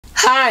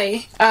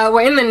Hi,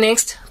 we're in the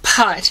next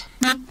part.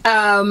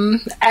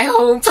 I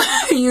hope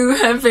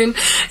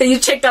you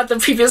checked out the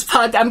previous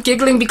part. I'm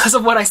giggling because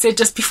of what I said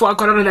just before I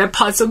got on that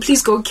part, so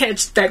please go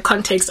catch that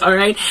context,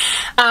 alright?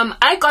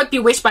 I got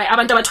bewitched by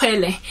abantu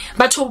abatwele.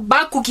 Batho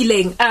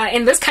bakukileng.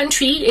 In this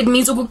country, it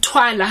means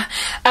ukutwala.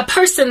 A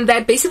person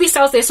that basically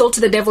sells their soul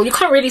to the devil. You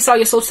can't really sell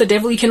your soul to the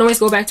devil, you can always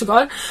go back to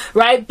God,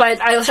 right?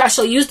 But I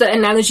shall use the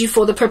analogy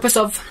for the purpose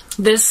of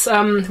this,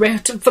 for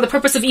the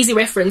purpose of easy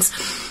reference.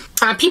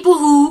 People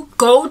who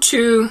go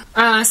to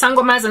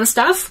sangomas and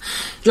stuff,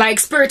 like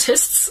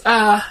spiritists,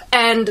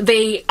 and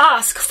they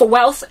ask for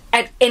wealth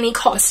at any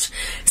cost.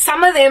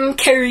 Some of them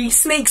carry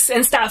snakes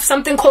and stuff,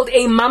 something called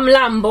a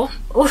mamlambo.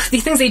 Oh,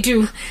 these things they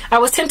do. I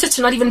was tempted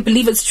to not even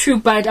believe it's true,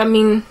 but I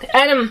mean,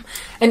 Adam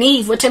and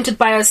Eve were tempted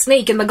by a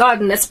snake in the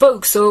garden that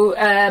spoke, so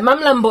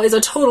mamlambo is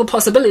a total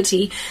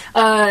possibility.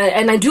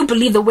 And I do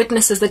believe the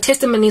witnesses, the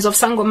testimonies of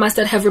sangomas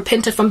that have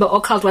repented from the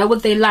occult. Why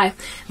would they lie?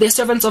 They're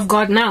servants of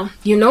God now,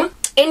 you know?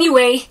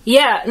 Anyway,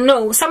 yeah,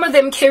 no, some of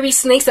them carry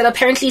snakes that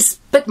apparently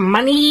spit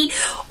money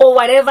or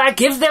whatever,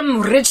 give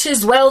them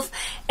riches, wealth,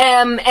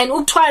 and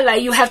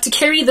uktwala, you have to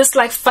carry this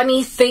like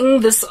funny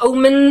thing, this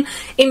omen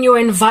in your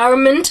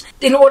environment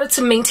in order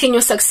to maintain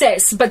your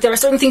success. But there are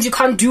certain things you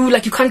can't do,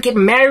 like you can't get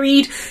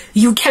married,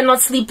 you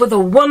cannot sleep with a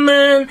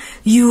woman,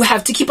 you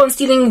have to keep on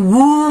stealing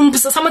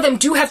wombs. So some of them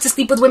do have to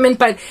sleep with women,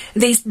 but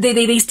they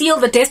steal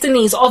the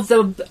destinies of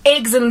the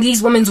eggs in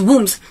these women's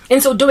wombs in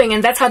so doing,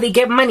 and that's how they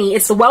get money.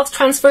 It's the wealth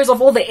transfers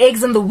of all the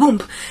eggs in the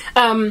womb.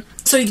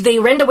 So they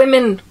render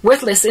women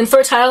worthless,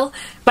 infertile,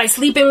 by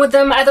sleeping with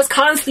them. Others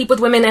can't sleep with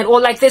women at all.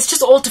 Like, there's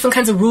just all different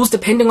kinds of rules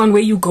depending on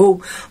where you go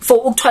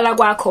for uktwala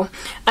gwako.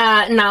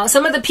 Now,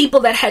 some of the people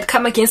that had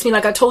come against me,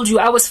 like I told you,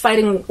 I was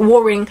fighting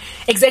warring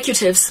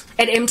executives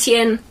at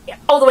MTN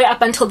all the way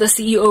up until the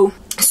CEO.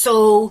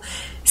 So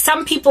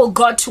some people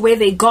got to where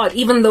they got,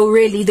 even though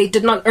really they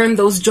did not earn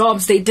those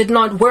jobs. They did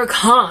not work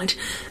hard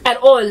at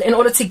all in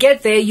order to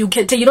get there. You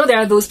know, there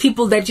are those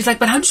people that you're like,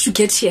 but how did you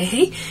get here,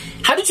 hey?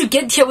 How did you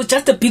get here with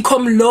just a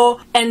BCom law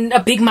and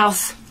a big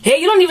mouth? Hey,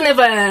 you don't even have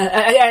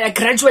a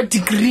graduate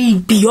degree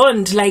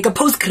beyond, like a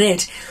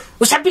postgrad.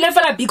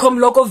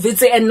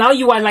 And now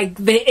you are like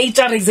the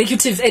HR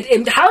executive at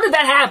MTN. How did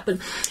that happen?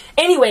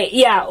 Anyway,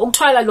 yeah,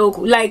 uktwala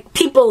loku, like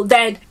people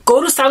that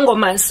go to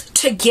sangomas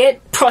to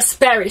get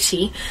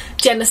prosperity,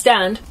 do you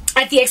understand?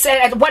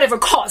 At whatever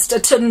cost,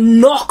 to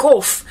knock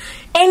off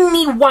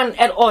anyone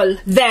at all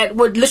that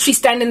would literally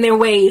stand in their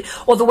way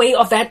or the way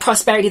of that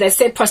prosperity, that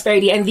said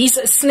prosperity. And these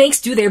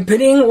snakes do their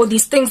bidding, or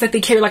these things that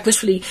they carry, like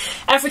literally.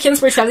 African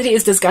spirituality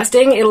is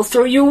disgusting. It'll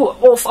throw you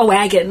off a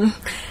wagon.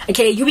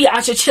 Okay, you be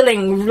out here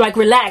chilling, like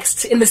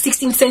relaxed in the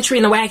 16th century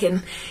in a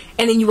wagon,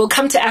 and then you will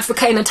come to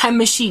Africa in a time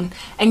machine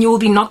and you will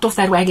be knocked off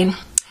that wagon.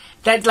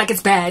 That, like,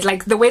 it's bad.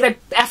 Like, the way that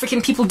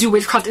African people do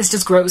witchcraft is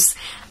just gross.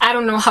 I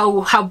don't know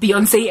how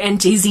Beyonce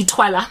and Jay-Z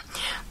twala,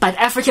 but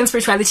African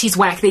spirituality is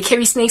whack. They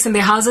carry snakes in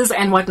their houses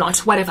and whatnot,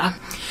 whatever.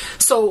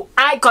 So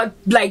I got,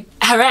 like,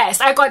 harassed.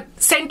 I got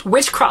sent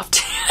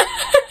witchcraft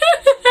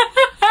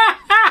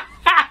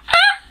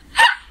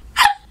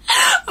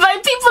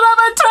by people of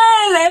a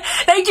toilet.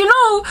 Like, you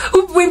know,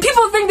 when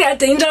people think they are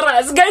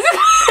dangerous, guys.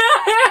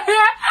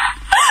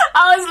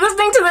 I was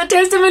listening to the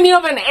testimony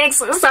of an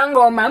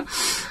ex-sangoma.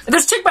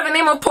 This chick by the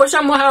name of Portia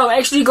Mohau,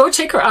 actually go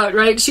check her out,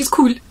 right? She's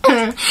cool.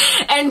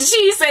 And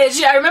she said,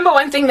 I remember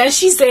one thing that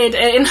she said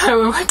in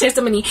her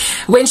testimony,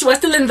 when she was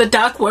still in the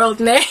dark world,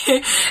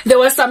 there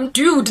was some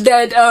dude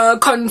that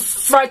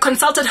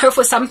consulted her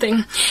for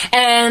something.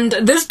 And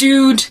this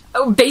dude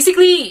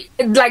basically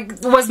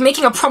like was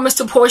making a promise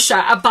to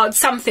Portia about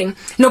something.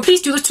 No,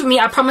 please do this to me.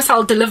 I promise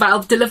I'll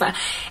deliver.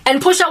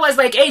 And Portia was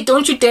like, hey,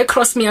 don't you dare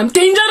cross me. I'm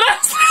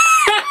dangerous.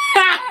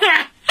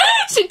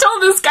 She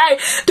told this guy,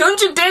 don't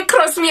you dare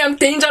cross me, I'm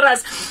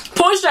dangerous.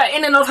 Portia,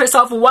 in and of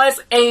herself, was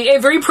a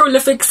very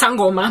prolific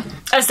sangoma,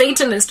 a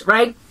Satanist,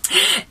 right?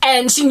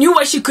 And she knew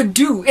what she could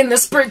do in the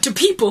spirit to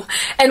people.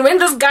 And when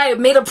this guy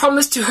made a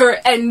promise to her,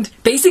 and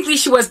basically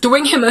she was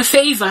doing him a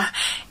favor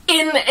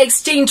in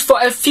exchange for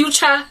a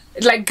future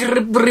like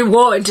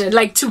reward,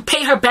 like to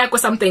pay her back or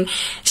something,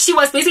 she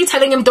was basically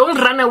telling him, don't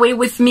run away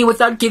with me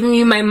without giving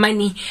me my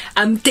money,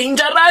 I'm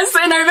dangerous.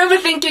 And I remember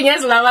thinking,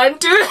 yes,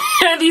 Lavantu,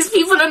 these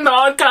people in the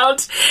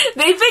occult,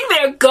 they think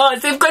they're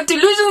gods, they've got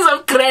delusions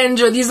of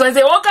grandeur. These ones,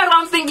 they walk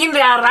around thinking they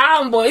are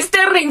Rambo,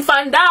 staring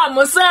Fandam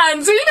or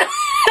Sans.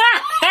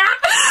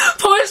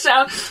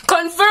 Portia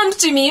confirmed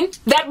to me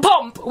that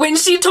pomp when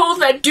she told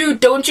that dude,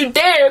 don't you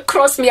dare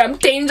cross me, I'm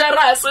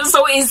dangerous.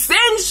 So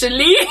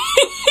essentially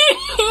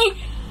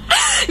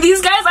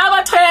these guys are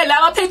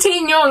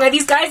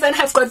these guys that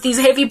have got these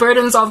heavy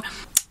burdens of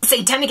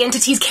satanic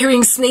entities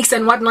carrying snakes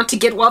and whatnot to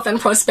get wealth and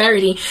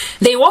prosperity.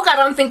 They walk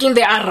around thinking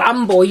they are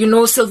Rambo, you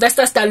know,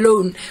 Sylvester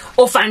Stallone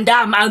or Van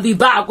Damme, I'll be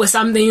back or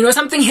something, you know,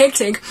 something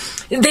hectic.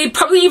 They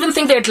probably even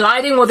think they're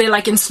gliding or they're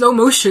like in slow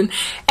motion.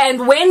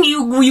 And when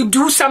you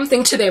do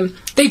something to them,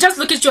 they just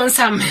look at you and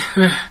say,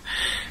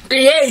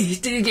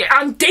 hey,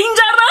 I'm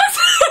dangerous.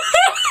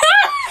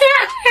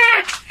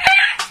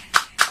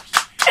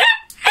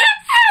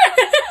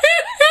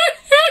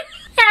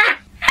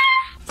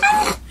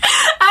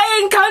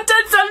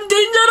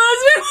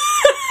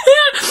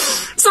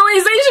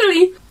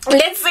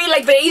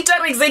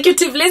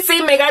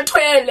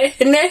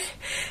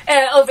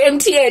 of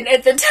MTN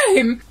at the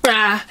time.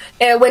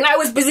 When I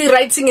was busy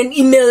writing an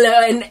email,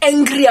 an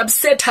angry,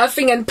 upset,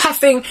 huffing and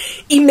puffing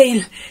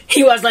email,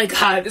 he was like,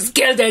 this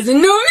girl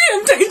doesn't know me,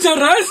 I'm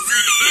dangerous.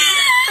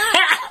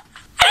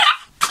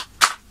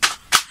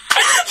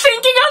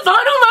 Thinking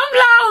about him,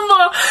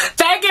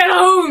 back at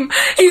home.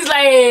 He's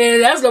like,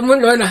 that's the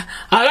moon.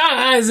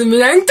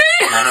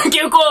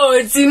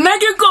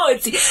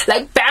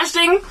 Like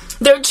bashing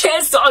their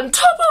chests on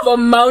top of a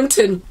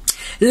mountain.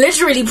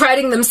 Literally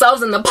priding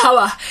themselves in the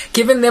power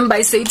given them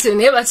by Satan.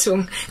 Greater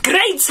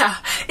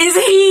is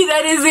he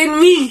that is in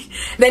me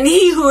than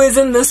he who is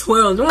in this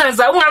world.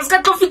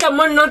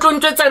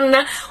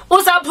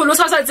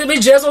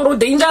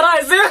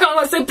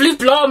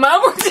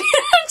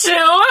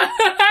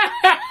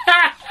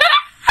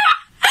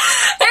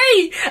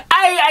 Hey,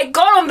 I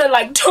got on the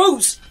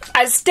toes.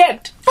 I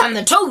stepped on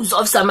the toes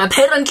of some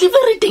apparently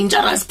very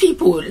dangerous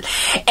people,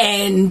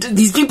 and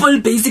these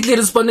people basically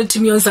responded to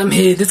me on some,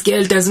 hey, this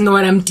girl doesn't know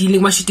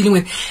what she's dealing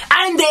with.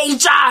 I'm the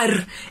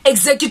HR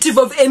executive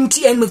of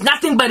MTN with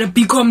nothing but a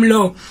BCom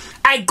law.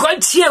 I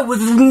got here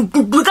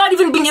without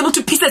even being able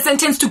to piece a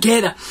sentence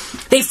together.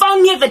 They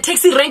found me at the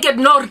taxi rank at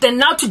North, and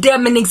now today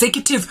I'm an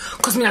executive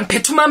because I'm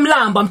Petuma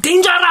Mlambo. I'm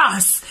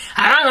dangerous.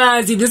 I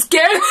don't see this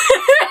girl.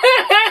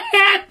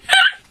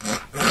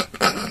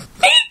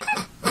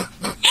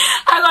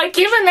 I got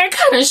given that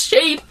kind of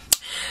shade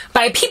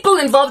by people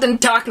involved in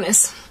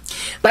darkness.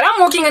 But I'm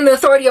walking in the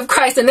authority of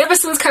Christ, and ever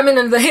since coming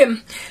under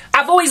Him,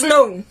 I've always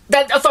known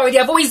that authority.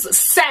 I've always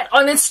sat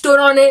on it, stood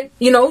on it,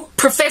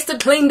 professed it,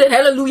 claimed it,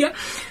 hallelujah.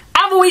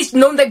 I've always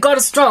known that God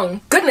is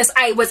strong. Goodness,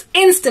 I was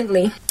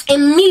immediately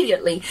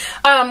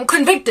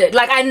convicted.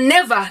 Like I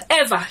never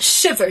ever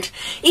shivered,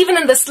 even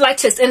in the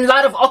slightest, in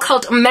light of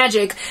occult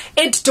magic,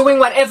 it doing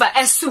whatever.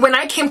 When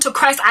I came to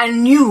Christ, I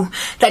knew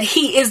that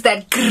He is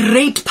that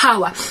great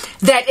power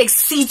that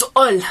exceeds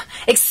all.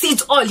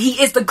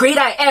 He is the great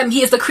I am.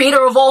 He is the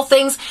creator of all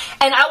things,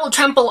 and I will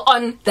trample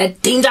on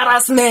that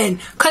dangerous man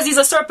because he's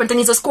a serpent and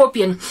he's a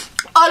scorpion.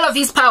 All of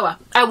His power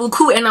I will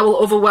coup and I will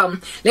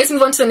overwhelm. Let's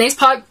move on to the next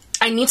part.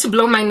 I need to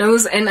blow my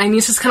nose and I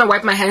need to just kind of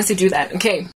wipe my hands to do that, okay?